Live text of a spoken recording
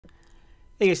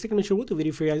Hey guys, second with the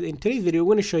video for you guys. In today's video, we're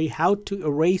going to show you how to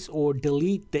erase or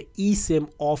delete the eSIM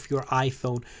off your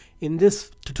iPhone. In this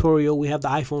tutorial, we have the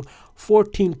iPhone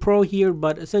 14 Pro here,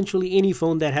 but essentially any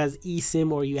phone that has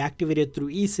eSIM or you activate it through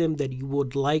eSIM that you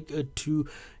would like to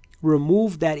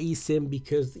remove that eSIM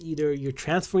because either you're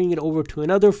transferring it over to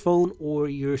another phone or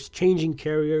you're changing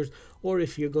carriers, or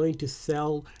if you're going to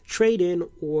sell, trade in,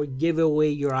 or give away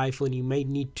your iPhone, you may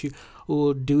need to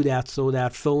do that so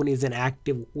that phone isn't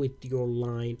active with your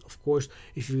line. Of course,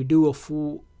 if you do a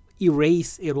full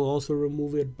erase, it'll also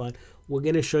remove it, but we're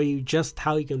going to show you just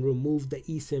how you can remove the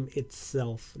eSIM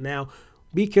itself. Now,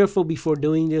 be careful before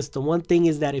doing this. The one thing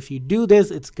is that if you do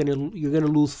this, you're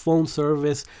gonna lose phone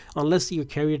service unless your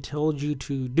carrier told you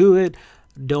to do it.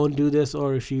 Don't do this,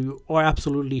 or if you are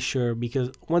absolutely sure,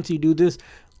 because once you do this,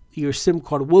 your SIM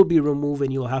card will be removed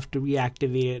and you'll have to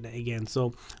reactivate it again.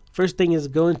 So first thing is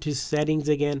go into settings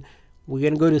again. We're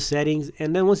gonna go to settings,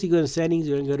 and then once you go to settings,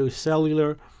 you're gonna go to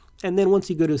cellular. And then once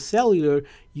you go to cellular,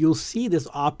 you'll see this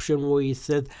option where it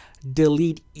says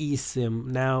delete eSIM.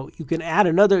 Now you can add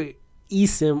another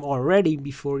eSIM already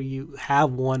before you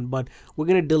have one, but we're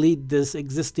going to delete this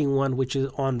existing one, which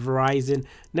is on Verizon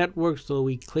network. So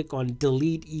we click on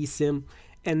delete eSIM,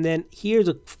 and then here's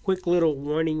a quick little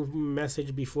warning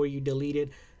message before you delete it.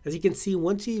 As you can see,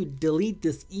 once you delete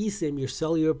this eSIM, your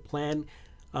cellular plan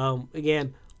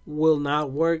again will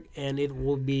not work and it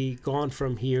will be gone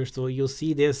from here. So you'll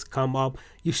see this come up.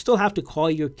 You still have to call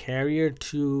your carrier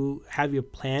to have your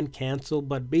plan canceled,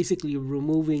 but basically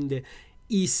removing the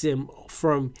eSIM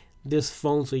from this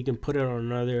phone so you can put it on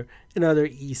another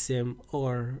eSIM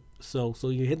or so. So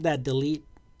you hit that delete,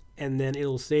 and then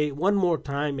it'll say one more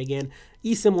time again,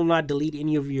 eSIM will not delete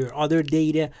any of your other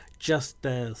data, just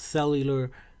the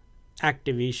cellular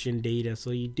activation data. So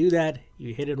you do that,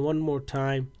 you hit it one more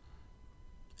time,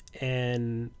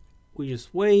 and we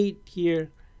just wait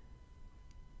here,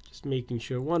 just making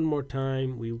sure one more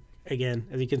time. Again,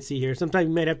 as you can see here, sometimes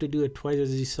you might have to do it twice,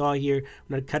 as you saw here.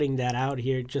 I'm not cutting that out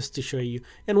here just to show you.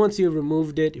 And once you've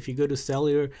removed it, if you go to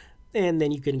cellular, and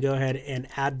then you can go ahead and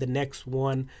add the next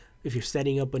one if you're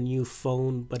setting up a new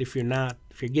phone. But if you're not,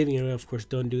 if you're giving it away, of course,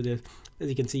 don't do this. As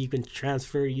you can see, you can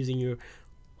transfer using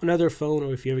another phone,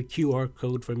 or if you have a QR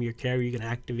code from your carrier, you can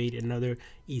activate another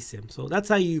eSIM. So that's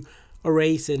how you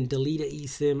erase and delete a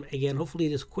eSIM. Again, hopefully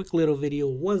this quick little video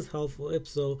was helpful. If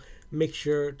so, make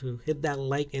sure to hit that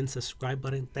like and subscribe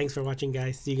button. Thanks for watching,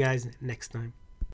 guys. See you guys next time.